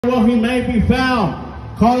while he may be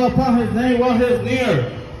found. Call upon his name while he is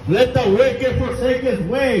near. Let the wicked forsake his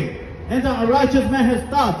way, and the unrighteous man his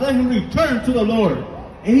thoughts. Let him return to the Lord,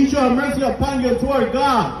 and he shall have mercy upon you toward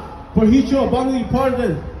God, for he shall abundantly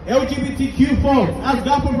pardon. LGBTQ folks, ask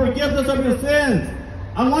God for forgiveness of your sins.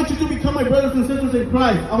 I want you to become my brothers and sisters in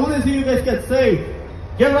Christ. I want to see you guys get saved.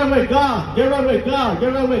 Get right with God. Get right with God.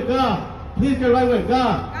 Get right with God. Please get right with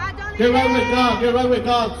God. Get right with God. Get right with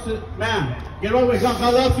God, man. Get right with God.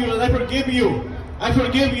 God loves you, and I forgive you. I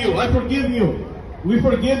forgive you. I forgive you. We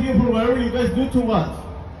forgive you for whatever you guys do to us.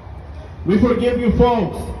 We forgive you,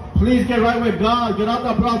 folks. Please get right with God. Get off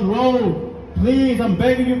the broad road. Please, I'm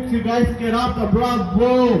begging you guys to get off the broad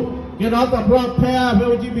road. Get off the broad path,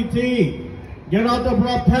 LGBT. Get off the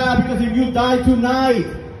broad path, because if you die tonight,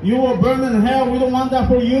 you will burn in hell. We don't want that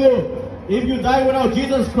for you. If you die without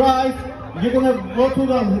Jesus Christ, you're going to go to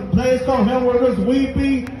the place called hell where there's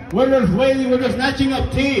weeping, where there's wailing, where there's gnashing of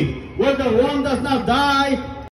teeth, where the worm does not die,